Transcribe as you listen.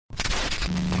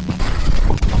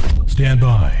Stand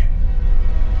by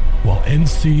while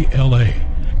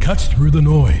NCLA cuts through the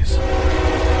noise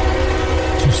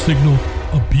to signal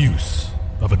abuse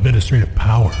of administrative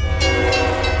power.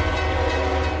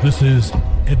 This is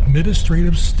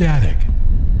Administrative Static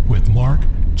with Mark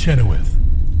Chenoweth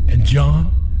and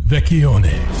John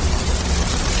Vecchione.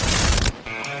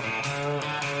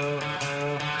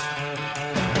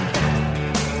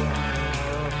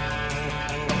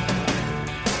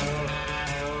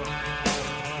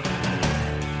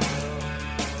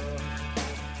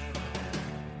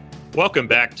 Welcome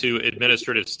back to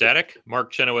Administrative Static.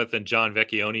 Mark Chenoweth and John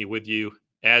Vecchione with you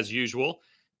as usual.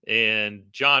 And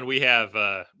John, we have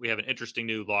an interesting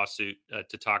new lawsuit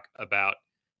to talk about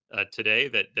today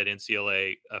that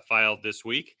NCLA filed this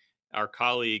week. Our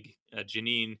colleague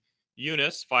Janine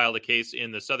Eunice filed a case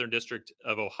in the Southern District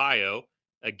of Ohio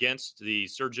against the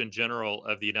Surgeon General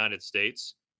of the United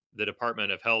States, the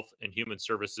Department of Health and Human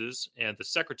Services, and the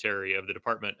Secretary of the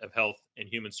Department of Health and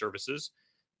Human Services,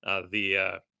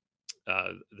 the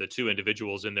two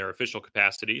individuals in their official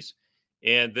capacities.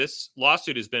 And this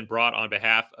lawsuit has been brought on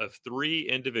behalf of three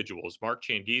individuals, Mark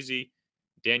Changizi,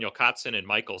 Daniel Kotzen, and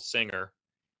Michael Singer.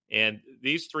 And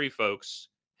these three folks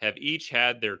have each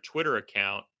had their Twitter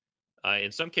account,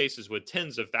 in some cases with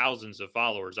tens of thousands of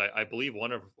followers. I believe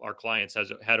one of our clients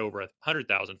has had over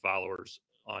 100,000 followers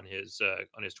on his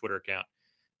Twitter account.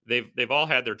 They've all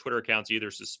had their Twitter accounts either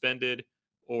suspended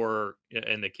or,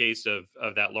 in the case of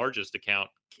that largest account,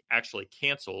 actually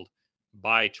canceled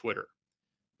by Twitter.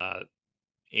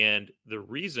 And the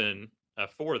reason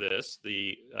for this,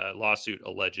 the lawsuit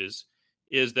alleges,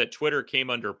 is that Twitter came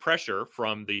under pressure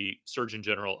from the Surgeon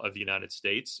General of the United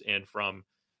States and from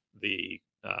the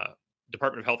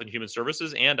Department of Health and Human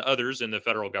Services and others in the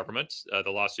federal government.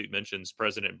 The lawsuit mentions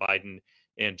President Biden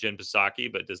and Jen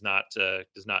Psaki, but does not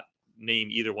name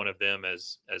either one of them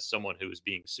as someone who is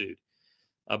being sued.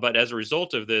 But as a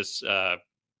result of this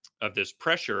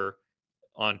pressure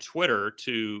on Twitter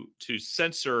to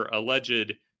censor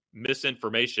alleged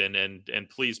misinformation, and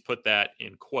please put that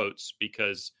in quotes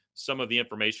because some of the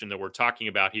information that we're talking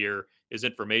about here is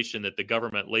information that the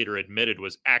government later admitted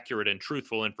was accurate and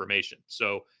truthful information.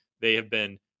 So they have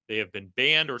been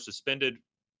banned or suspended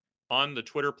on the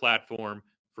Twitter platform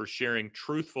for sharing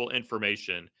truthful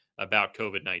information about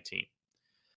COVID-19.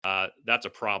 That's a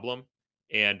problem.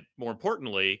 And more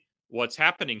importantly, what's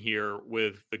happening here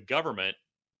with the government,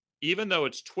 even though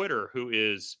it's Twitter who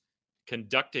is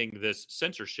conducting this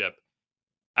censorship,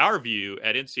 our view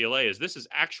at NCLA is this is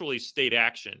actually state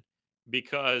action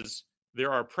because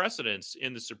there are precedents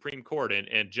in the Supreme Court.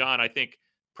 And John, I think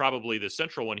probably the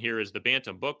central one here is the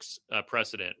Bantam Books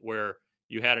precedent, where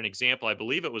you had an example, I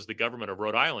believe it was the government of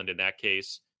Rhode Island in that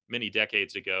case many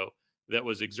decades ago, that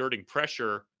was exerting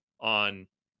pressure on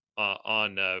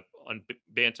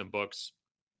Bantam Books.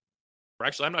 Or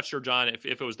actually, I'm not sure, John, if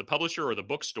it was the publisher or the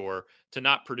bookstore to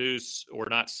not produce or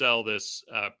not sell this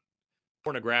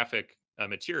pornographic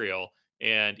material.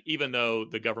 And even though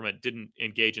the government didn't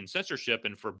engage in censorship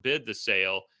and forbid the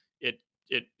sale, it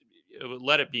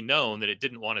let it be known that it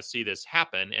didn't want to see this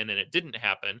happen, and then it didn't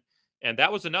happen. And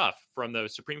that was enough from the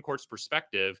Supreme Court's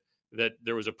perspective that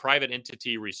there was a private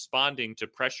entity responding to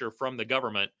pressure from the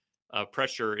government,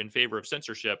 pressure in favor of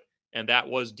censorship, and that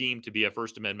was deemed to be a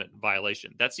First Amendment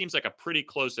violation. That seems like a pretty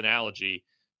close analogy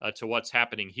to what's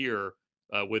happening here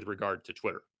with regard to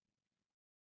Twitter.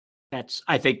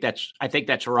 I think that's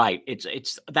right.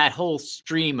 It's that whole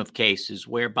stream of cases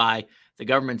whereby the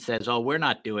government says, "Oh, we're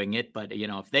not doing it," but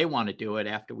if they want to do it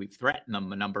after we've threatened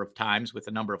them a number of times with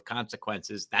a number of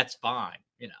consequences, that's fine.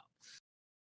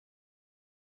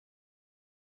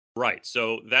 Right.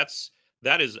 So that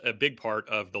is a big part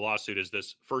of the lawsuit, is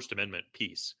this First Amendment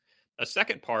piece. A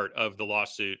second part of the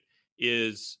lawsuit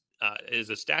is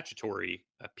a statutory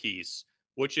piece,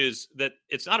 which is that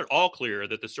it's not at all clear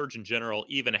that the Surgeon General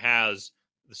even has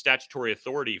the statutory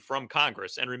authority from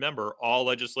Congress. And remember, all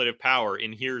legislative power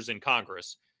inheres in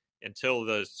Congress until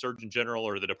the Surgeon General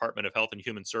or the Department of Health and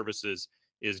Human Services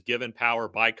is given power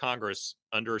by Congress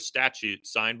under a statute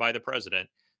signed by the president.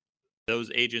 Those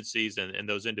agencies and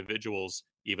those individuals,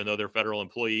 even though they're federal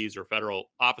employees or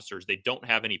federal officers, they don't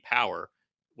have any power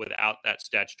without that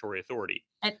statutory authority.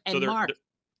 And Mark,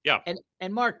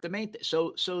 and Mark, the main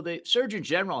so the Surgeon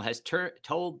General has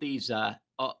told these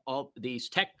all these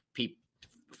tech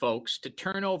folks to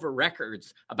turn over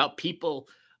records about people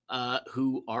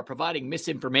who are providing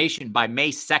misinformation by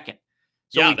May 2nd.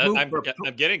 So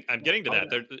I'm getting to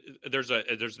that. There's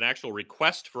an actual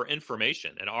request for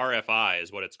information, an RFI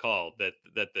is what it's called, that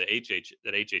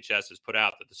HHS has put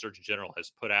out, that the Surgeon General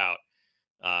has put out,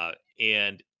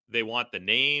 and they want the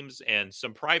names and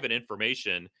some private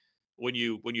information. When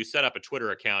you set up a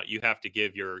Twitter account, you have to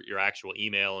give your actual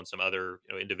email and some other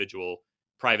individual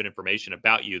private information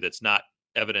about you that's not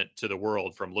evident to the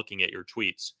world from looking at your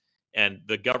tweets. And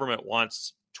the government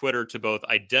wants Twitter to both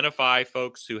identify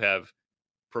folks who have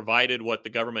provided what the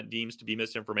government deems to be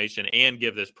misinformation and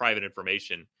give this private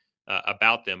information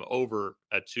about them over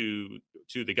to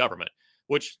the government,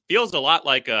 which feels a lot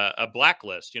like a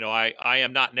blacklist. I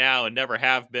am not now and never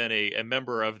have been a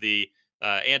member of the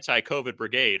anti-COVID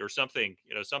brigade or something,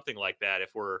 something like that. If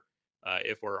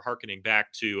we're hearkening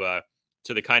back to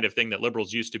the kind of thing that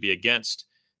liberals used to be against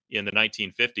in the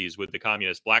 1950s with the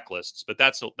communist blacklists, but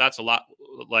that's a lot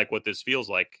like what this feels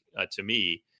like to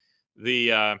me.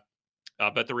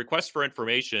 But the request for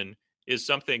information is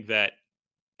something that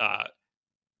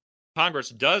Congress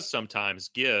does sometimes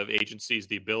give agencies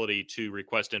the ability to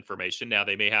request information. Now,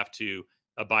 they may have to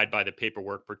abide by the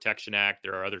Paperwork Protection Act.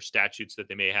 There are other statutes that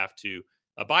they may have to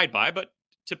abide by, but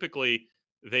typically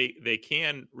they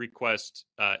can request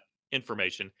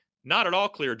information. Not at all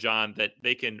clear, John, that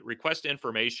they can request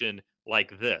information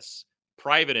like this,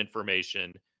 private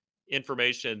information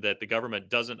that the government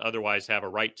doesn't otherwise have a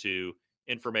right to,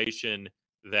 information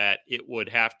that it would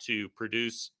have to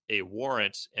produce a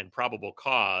warrant and probable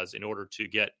cause in order to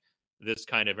get this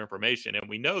kind of information. And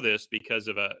we know this because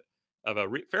of a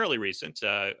fairly recent,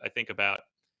 I think about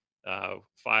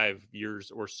 5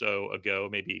 years or so ago,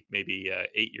 maybe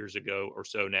 8 years ago or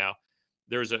so now,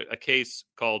 there's a case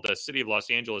called City of Los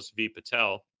Angeles v.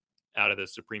 Patel out of the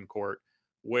Supreme Court,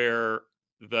 where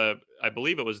I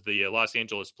believe it was the Los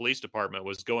Angeles Police Department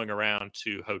was going around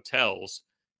to hotels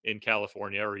in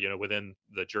California or, within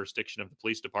the jurisdiction of the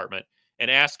police department and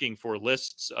asking for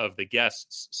lists of the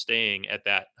guests staying at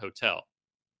that hotel.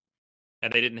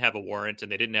 And they didn't have a warrant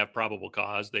and they didn't have probable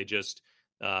cause. They just,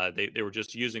 they were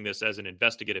just using this as an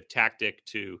investigative tactic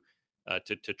to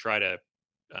try to,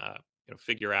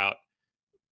 figure out.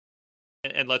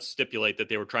 And let's stipulate that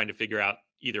they were trying to figure out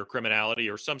either criminality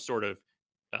or some sort of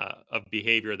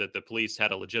behavior that the police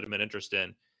had a legitimate interest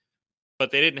in, but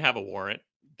they didn't have a warrant.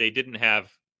 They didn't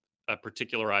have a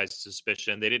particularized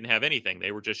suspicion. They didn't have anything.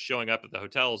 They were just showing up at the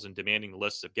hotels and demanding the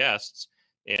lists of guests.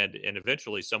 And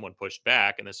eventually someone pushed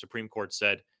back and the Supreme Court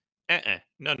said,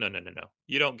 no.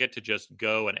 You don't get to just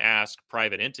go and ask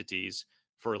private entities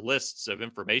for lists of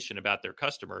information about their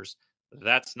customers.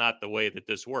 That's not the way that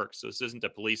this works. So this isn't a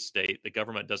police state. The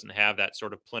government doesn't have that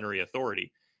sort of plenary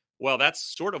authority. Well,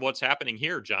 that's sort of what's happening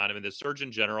here, John. I mean, the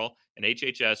Surgeon General and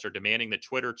HHS are demanding that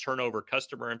Twitter turn over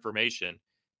customer information,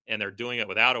 and they're doing it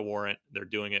without a warrant. They're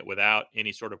doing it without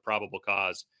any sort of probable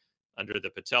cause. Under the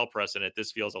Patel precedent,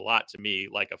 this feels a lot to me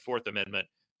like a Fourth Amendment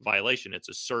violation. It's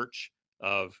a search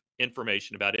of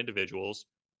information about individuals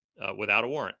without a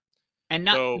warrant. And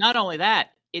not only that,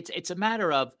 it's a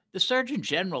matter of the Surgeon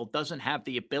General doesn't have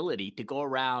the ability to go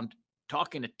around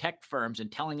talking to tech firms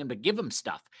and telling them to give them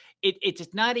stuff.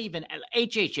 It's not even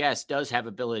HHS does have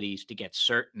abilities to get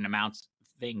certain amounts of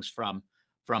things from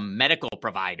medical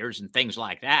providers and things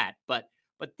like that. But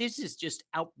this is just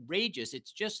outrageous.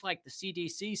 It's just like the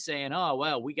CDC saying, "Oh,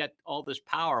 well, we got all this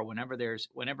power whenever there's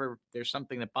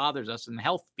something that bothers us in the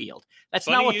health field." That's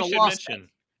not what the law says.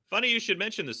 Funny you should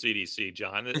mention the CDC,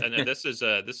 John. And this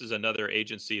is another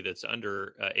agency that's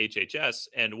under HHS.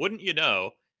 And wouldn't you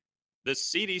know, the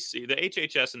CDC, the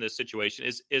HHS in this situation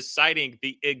is citing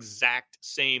the exact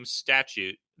same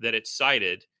statute that it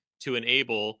cited to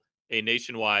enable a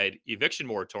nationwide eviction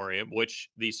moratorium, which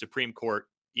the Supreme Court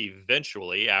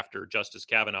eventually, after Justice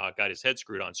Kavanaugh got his head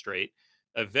screwed on straight,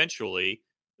 eventually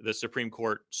the Supreme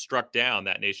Court struck down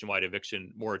that nationwide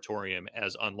eviction moratorium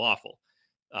as unlawful.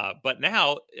 But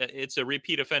now it's a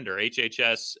repeat offender.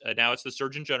 HHS, now it's the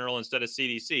Surgeon General instead of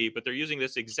CDC, but they're using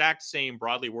this exact same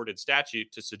broadly worded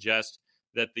statute to suggest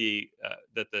that the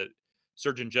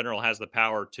Surgeon General has the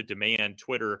power to demand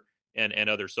Twitter and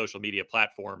other social media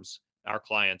platforms. Our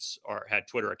clients had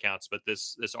Twitter accounts, but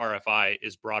this RFI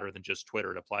is broader than just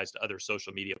Twitter. It applies to other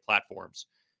social media platforms,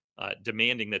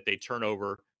 demanding that they turn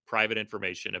over private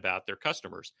information about their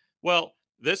customers. Well,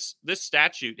 this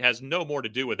statute has no more to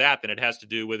do with that than it has to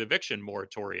do with eviction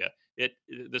moratoria.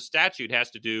 The statute has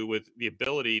to do with the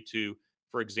ability to,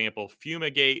 for example,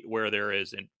 fumigate where there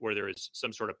is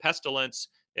some sort of pestilence.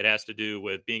 It has to do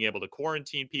with being able to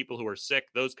quarantine people who are sick,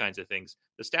 those kinds of things.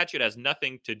 The statute has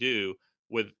nothing to do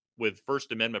with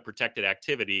First Amendment protected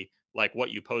activity like what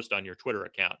you post on your Twitter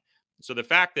account. So the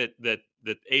fact that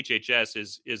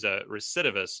HHS is a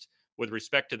recidivist with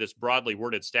respect to this broadly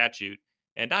worded statute,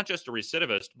 and not just a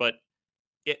recidivist, but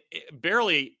it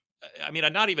barely, I mean,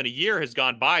 not even a year has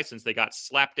gone by since they got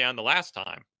slapped down the last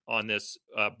time on this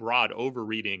broad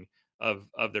overreading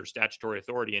of their statutory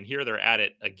authority, and here they're at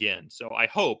it again. So I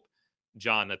hope,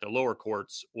 John, that the lower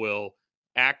courts will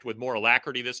act with more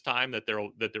alacrity this time. That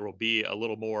there will be a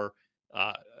little more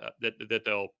that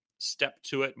they'll step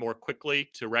to it more quickly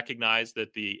to recognize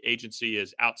that the agency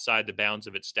is outside the bounds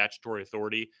of its statutory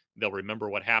authority. They'll remember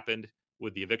what happened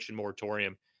with the eviction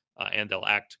moratorium, and they'll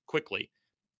act quickly.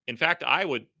 In fact, I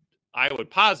would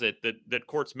posit that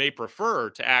courts may prefer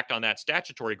to act on that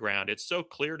statutory ground. It's so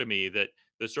clear to me that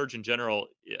the Surgeon General,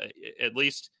 at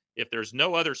least if there's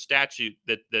no other statute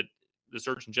that the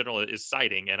Surgeon General is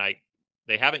citing, and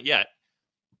they haven't yet,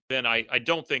 then I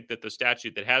don't think that the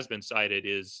statute that has been cited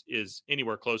is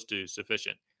anywhere close to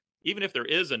sufficient. Even if there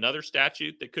is another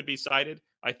statute that could be cited,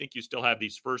 I think you still have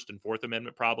these First and Fourth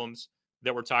Amendment problems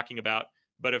that we're talking about.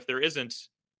 But if there isn't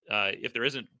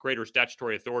greater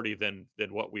statutory authority than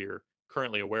what we're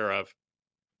currently aware of,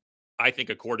 I think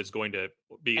a court is going to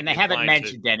be. And they haven't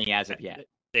mentioned any as of yet.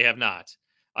 They have not.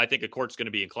 I think a court's going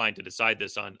to be inclined to decide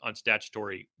this on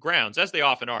statutory grounds, as they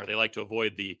often are. They like to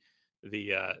avoid the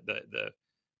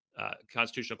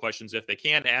constitutional questions if they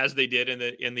can, as they did in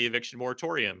the eviction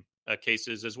moratorium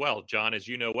cases as well. John, as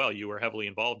you know well, you were heavily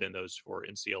involved in those for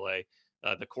NCLA.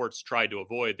 The courts tried to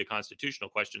avoid the constitutional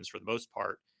questions for the most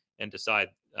part and decide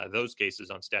those cases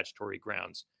on statutory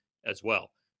grounds as well.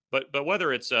 But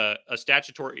whether it's a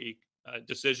statutory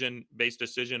based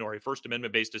decision or a First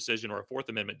Amendment based decision or a Fourth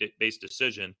Amendment based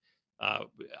decision,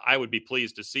 I would be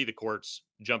pleased to see the courts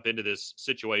jump into this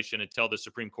situation and tell the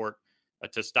Supreme Court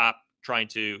to stop trying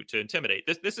to intimidate.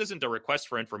 This isn't a request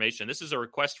for information. This is a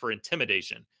request for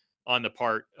intimidation on the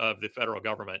part of the federal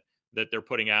government that they're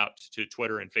putting out to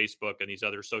Twitter and Facebook and these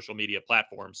other social media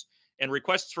platforms. And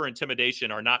requests for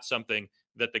intimidation are not something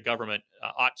that the government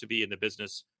ought to be in the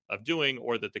business of doing,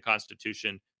 or that the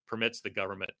Constitution permits the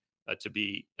government to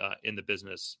be in the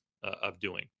business of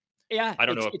doing. Yeah, I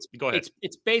don't know. Go ahead.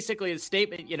 It's basically a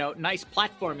statement, nice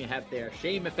platform you have there.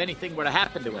 Shame if anything were to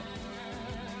happen to it.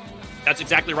 That's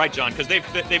exactly right, John, because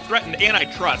they've threatened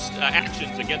antitrust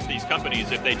actions against these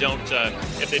companies if they don't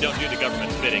do the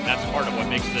government's bidding. That's part of what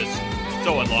makes this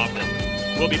so unlawful.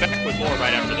 We'll be back with more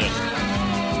right after this.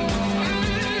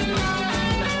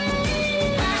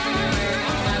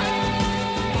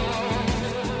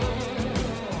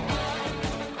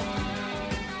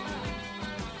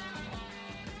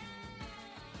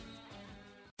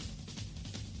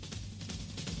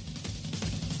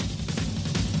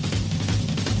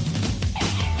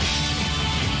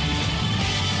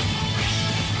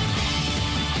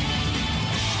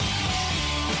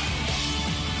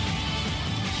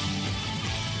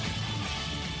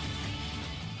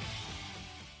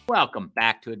 Welcome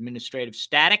back to Administrative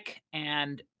Static.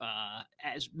 And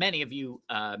as many of you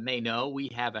may know, we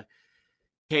have a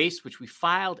case which we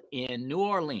filed in New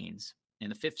Orleans in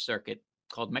the Fifth Circuit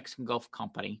called Mexican Gulf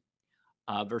Company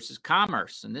versus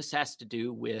Commerce. And this has to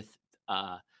do with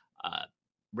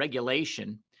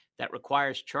regulation that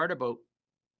requires charter boat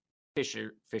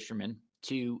fishermen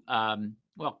to,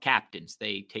 captains.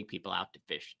 They take people out to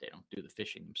fish. They don't do the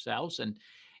fishing themselves.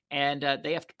 And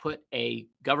they have to put a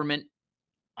government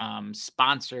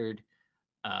sponsored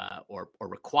or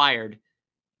required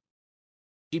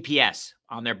GPS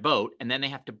on their boat, and then they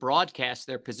have to broadcast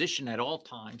their position at all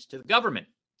times to the government.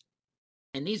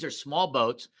 And these are small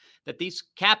boats that these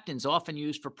captains often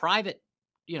use for private,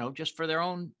 just for their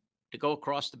own, to go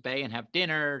across the bay and have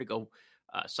dinner, to go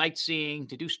sightseeing,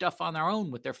 to do stuff on their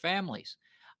own with their families.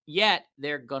 Yet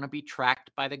they're going to be tracked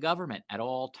by the government at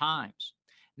all times.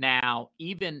 Now,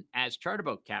 even as charter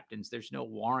boat captains, there's no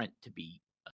warrant to be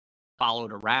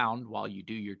followed around while you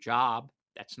do your job.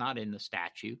 That's not in the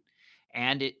statute.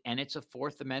 And it's a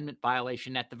Fourth Amendment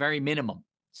violation at the very minimum.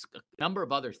 It's a number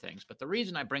of other things. But the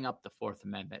reason I bring up the Fourth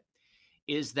Amendment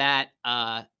is that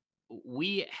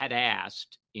we had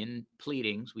asked in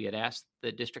pleadings, we had asked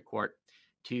the district court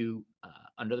to,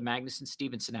 under the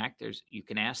Magnuson-Stevenson Act, you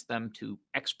can ask them to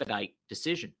expedite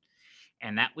decision.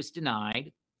 And that was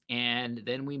denied. And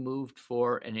then we moved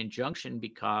for an injunction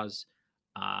because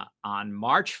on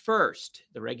March 1st,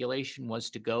 the regulation was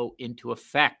to go into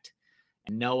effect.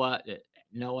 And NOAA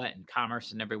and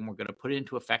Commerce and everyone were going to put it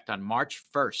into effect on March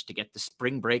 1st to get the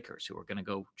spring breakers who were going to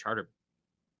go charter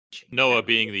fishing. NOAA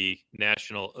being the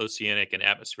National Oceanic and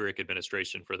Atmospheric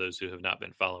Administration, for those who have not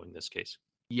been following this case.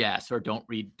 Yes, or don't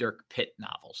read Dirk Pitt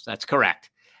novels. That's correct.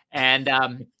 And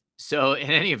so in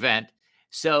any event,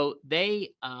 so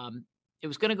they it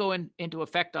was going to go into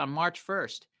effect on March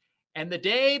 1st. And the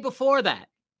day before that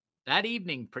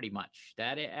evening, pretty much,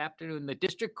 that afternoon, the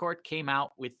district court came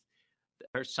out with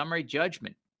her summary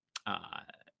judgment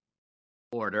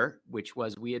order, which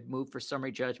was we had moved for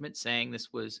summary judgment saying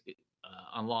this was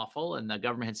unlawful, and the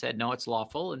government had said, no, it's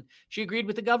lawful. And she agreed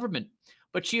with the government.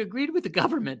 But she agreed with the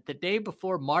government the day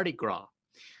before Mardi Gras.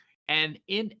 And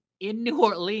in New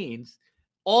Orleans,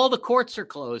 all the courts are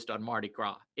closed on Mardi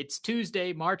Gras. It's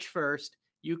Tuesday, March 1st.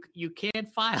 You can't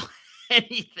file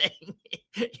anything.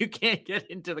 You can't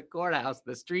get into the courthouse.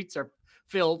 The streets are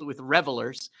filled with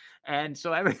revelers. And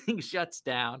so everything shuts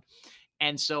down.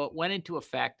 And so it went into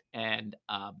effect. And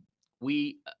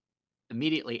we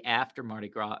immediately after Mardi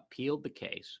Gras appealed the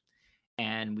case.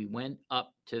 And we went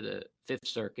up to the Fifth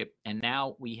Circuit. And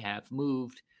now we have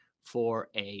moved for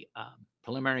a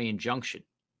preliminary injunction.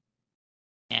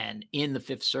 And in the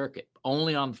Fifth Circuit,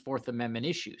 only on the Fourth Amendment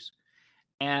issues.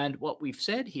 And what we've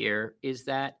said here is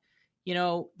that,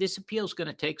 this appeal is going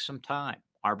to take some time.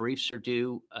 Our briefs are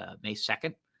due May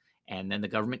 2nd, and then the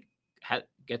government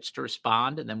gets to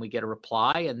respond, and then we get a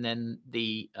reply, and then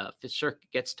the Fifth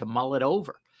Circuit gets to mull it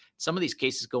over. Some of these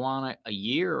cases go on a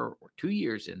year or 2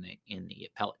 years in the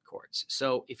appellate courts.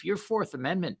 So if your Fourth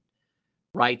Amendment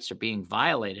rights are being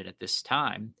violated at this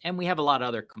time, and we have a lot of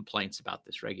other complaints about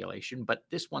this regulation, but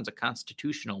this one's a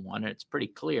constitutional one, and it's pretty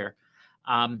clear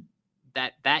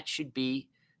that should be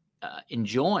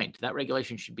enjoined. That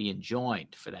regulation should be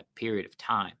enjoined for that period of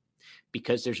time,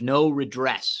 because there's no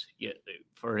redress.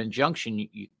 For an injunction,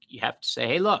 you have to say,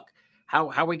 hey, look, how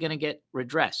are we going to get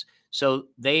redress? So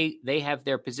they have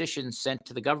their positions sent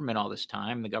to the government all this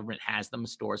time. The government has them,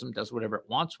 stores them, does whatever it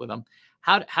wants with them.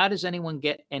 How does anyone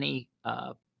get any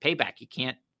payback? You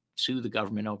can't sue the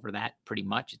government over that. Pretty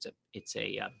much,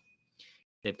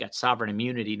 they've got sovereign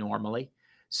immunity normally.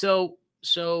 So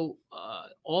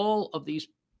all of these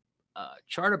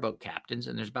charter boat captains,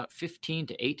 and there's about 15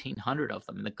 to 1,800 of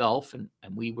them in the Gulf, and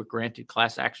we were granted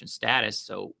class action status,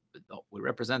 so we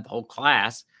represent the whole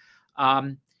class.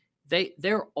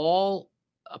 They're all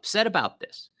upset about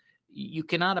this. You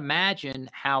cannot imagine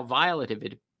how violative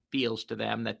it feels to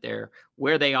them that they're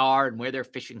where they are and where their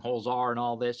fishing holes are and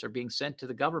all this are being sent to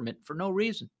the government for no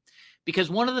reason. Because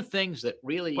one of the things that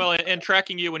really... Well, and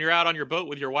tracking you when you're out on your boat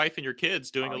with your wife and your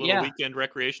kids doing a little weekend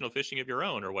recreational fishing of your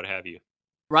own or what have you.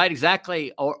 Right,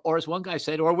 exactly. Or as one guy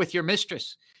said, or with your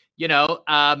mistress.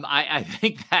 I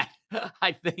think that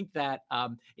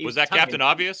was that Captain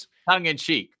Obvious? Tongue in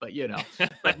cheek, but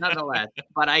but nonetheless,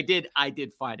 but I did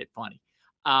find it funny.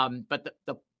 But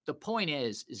the point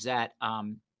is that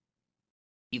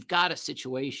you've got a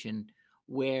situation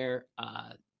where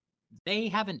they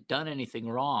haven't done anything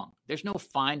wrong. There's no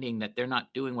finding that they're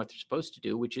not doing what they're supposed to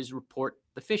do, which is report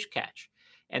the fish catch.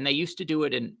 And they used to do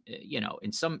it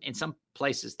in some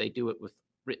places they do it with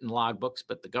written logbooks,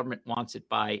 but the government wants it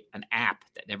by an app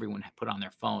that everyone had put on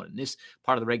their phone. And this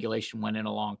part of the regulation went in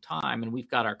a long time, and we've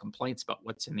got our complaints about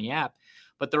what's in the app.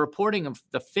 But the reporting of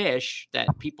the fish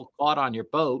that people caught on your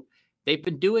boat, they've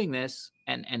been doing this,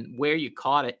 and where you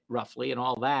caught it roughly and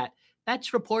all that,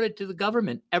 that's reported to the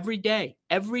government every day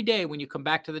when you come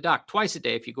back to the dock, twice a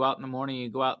day. If you go out in the morning, you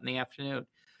go out in the afternoon.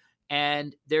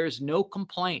 And there's no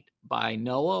complaint by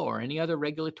NOAA or any other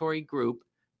regulatory group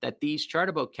that these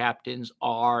charter boat captains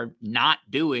are not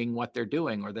doing what they're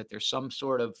doing, or that there's some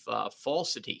sort of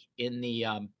falsity in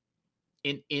the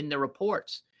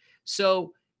reports.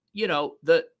 So,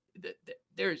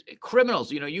 there's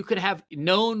criminals. You could have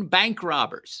known bank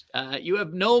robbers. You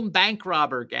have known bank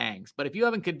robber gangs, but if you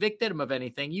haven't convicted them of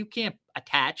anything, you can't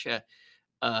attach a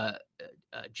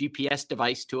GPS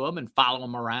device to them and follow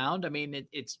them around. I mean,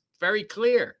 it's very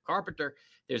clear. Carpenter.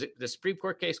 There's the Supreme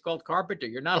Court case called Carpenter.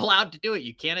 You're not allowed to do it.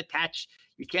 You can't attach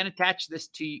this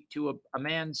to a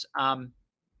man's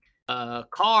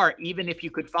car, even if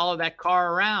you could follow that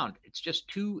car around. It's just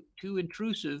too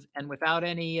intrusive and without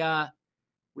any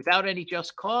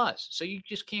just cause. So you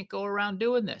just can't go around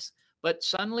doing this. But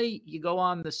suddenly you go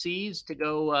on the seas to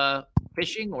go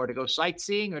fishing or to go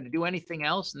sightseeing or to do anything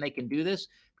else, and they can do this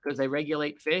because they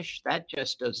regulate fish. That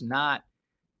just does not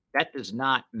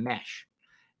mesh.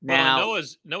 Now, well,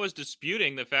 Noah's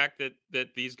disputing the fact that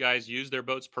these guys use their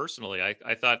boats personally.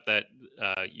 I thought that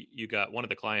you got one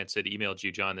of the clients had emailed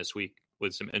you, John, this week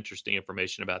with some interesting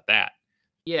information about that.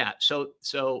 Yeah. So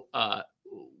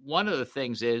one of the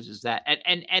things is that,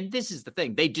 and this is the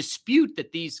thing, they dispute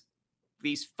that these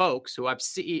folks who I've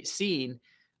seen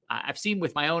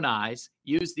with my own eyes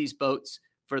use these boats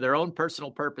for their own personal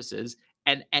purposes.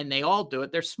 And they all do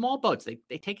it. They're small boats.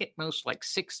 They take at most like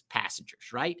 6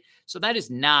 passengers, right? So that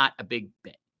is not a big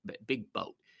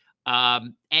boat.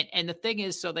 And the thing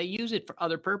is, so they use it for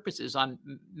other purposes on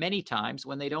many times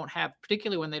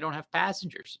particularly when they don't have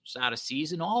passengers. It's out of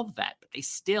season, all of that. But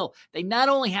they not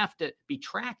only have to be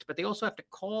tracked, but they also have to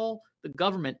call the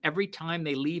government every time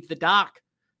they leave the dock,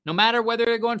 no matter whether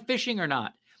they're going fishing or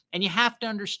not. And you have to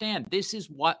understand, this is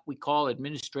what we call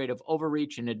administrative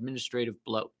overreach and administrative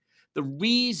bloat. The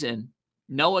reason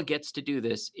NOAA gets to do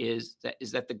this is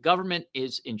that the government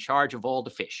is in charge of all the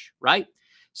fish, right?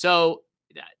 So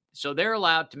they're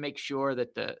allowed to make sure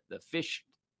that the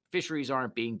fisheries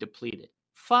aren't being depleted.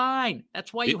 Fine.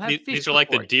 That's why you have fish These are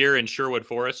like the deer in Sherwood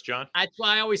Forest, John. That's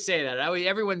why I always say that.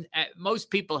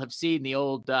 Most people have seen the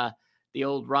old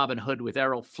Robin Hood with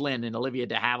Errol Flynn and Olivia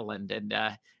de Havilland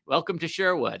and Welcome to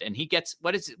Sherwood. And he gets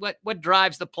what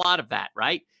drives the plot of that,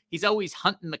 right? He's always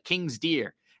hunting the king's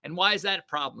deer. And why is that a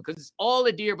problem? Because all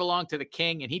the deer belong to the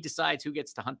king, and he decides who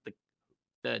gets to hunt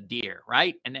the deer,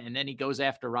 right? And then he goes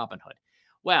after Robin Hood.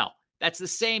 Well, that's the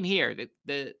same here.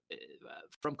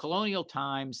 From colonial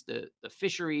times, the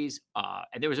fisheries,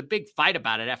 and there was a big fight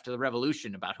about it after the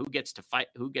Revolution about who gets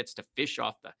to fish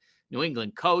off the New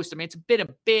England coast. I mean, it's been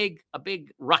a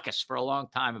big ruckus for a long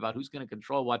time about who's going to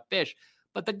control what fish.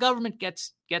 But the government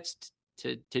gets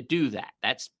to do that.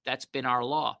 That's been our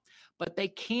law. But they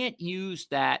can't use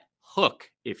that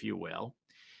hook, if you will,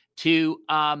 to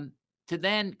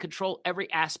then control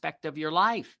every aspect of your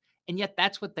life. And yet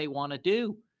that's what they want to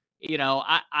do. You know,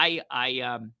 I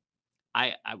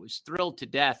was thrilled to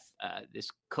death. This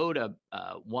Coda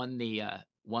won the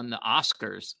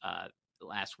Oscars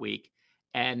last week,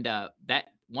 and that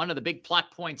one of the big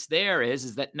plot points there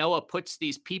is that NOAA puts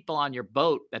these people on your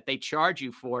boat that they charge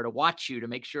you for to watch you to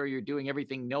make sure you're doing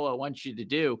everything NOAA wants you to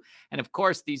do. And of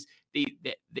course, the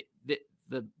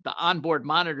onboard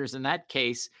monitors in that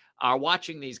case are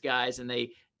watching these guys, and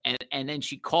then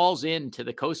she calls in to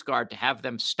the Coast Guard to have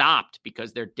them stopped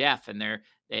because they're deaf and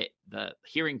the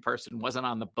hearing person wasn't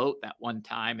on the boat that one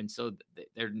time, and so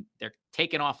they're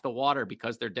taken off the water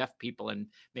because they're deaf people and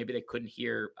maybe they couldn't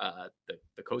hear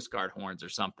the Coast Guard horns or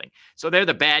something. So they're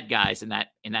the bad guys in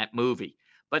that movie,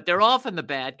 but they're often the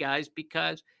bad guys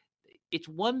because it's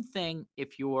one thing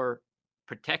if you're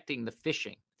protecting the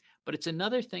fishing, but it's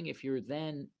another thing if you're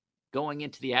then going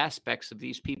into the aspects of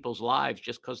these people's lives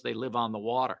just because they live on the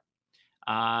water,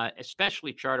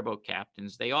 especially charter boat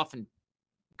captains. They often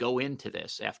go into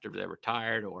this after they're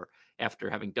retired or after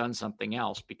having done something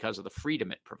else because of the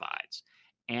freedom it provides.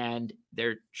 And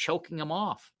they're choking them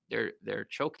off. They're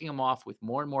choking them off with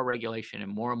more and more regulation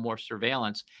and more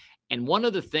surveillance. And one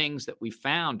of the things that we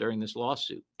found during this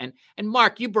lawsuit, and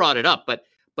Mark, you brought it up, but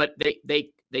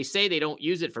they say they don't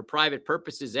use it for private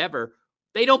purposes ever.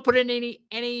 They don't put in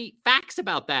any facts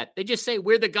about that. They just say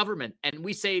we're the government, and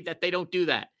we say that they don't do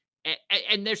that.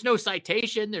 And there's no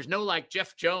citation. There's no like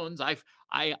Jeff Jones.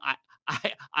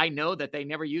 I know that they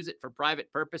never use it for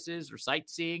private purposes or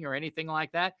sightseeing or anything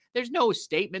like that. There's no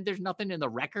statement. There's nothing in the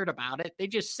record about it. They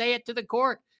just say it to the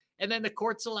court, and then the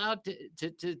court's allowed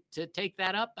to take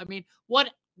that up. I mean,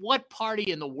 what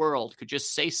party in the world could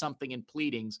just say something in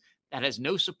pleadings that has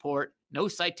no support, no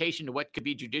citation to what could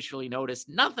be judicially noticed,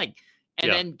 nothing,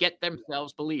 and then get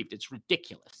themselves believed? It's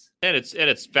ridiculous. And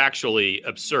it's factually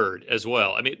absurd as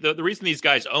well. I mean, the reason these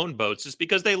guys own boats is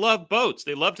because they love boats.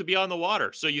 They love to be on the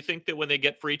water. So you think that when they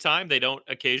get free time, they don't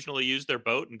occasionally use their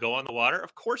boat and go on the water?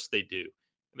 Of course they do.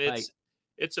 I mean,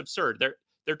 it's absurd.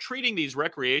 They're treating these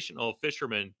recreational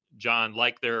fishermen, John,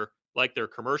 like they're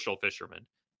commercial fishermen.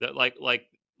 That like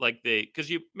they, because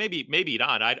you maybe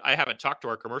not. I haven't talked to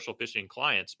our commercial fishing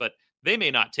clients, but they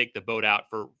may not take the boat out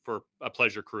for a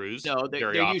pleasure cruise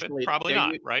very often. Usually, probably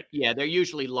not, right? Yeah, they're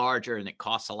usually larger, and it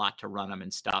costs a lot to run them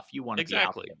and stuff. You want to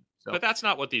exactly, be out there, but that's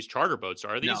not what these charter boats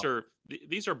are.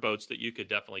 These are boats that you could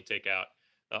definitely take out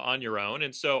on your own.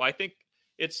 And so I think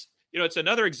it's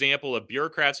another example of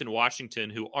bureaucrats in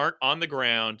Washington who aren't on the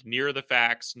ground near the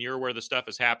facts, near where the stuff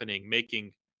is happening,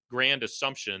 making grand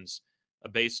assumptions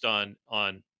based on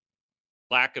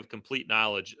lack of complete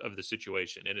knowledge of the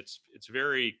situation. And it's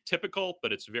very typical,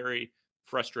 but it's very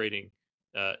frustrating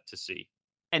to see.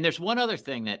 And there's one other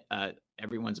thing that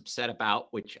everyone's upset about,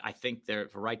 which I think they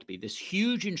have a right to be, this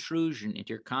huge intrusion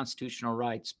into your constitutional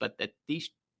rights, but that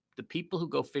the people who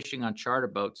go fishing on charter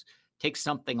boats take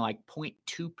something like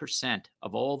 0.2%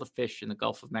 of all the fish in the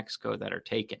Gulf of Mexico that are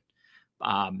taken.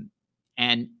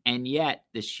 And yet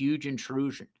this huge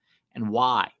intrusion, and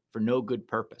why? For no good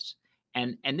purpose.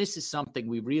 And this is something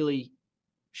we really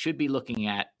should be looking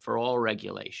at for all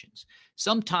regulations.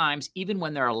 Sometimes, even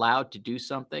when they're allowed to do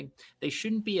something, they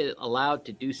shouldn't be allowed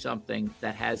to do something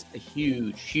that has a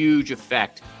huge, huge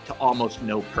effect to almost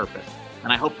no purpose.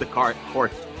 And I hope the court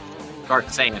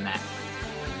starts saying that.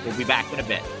 We'll be back in a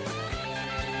bit.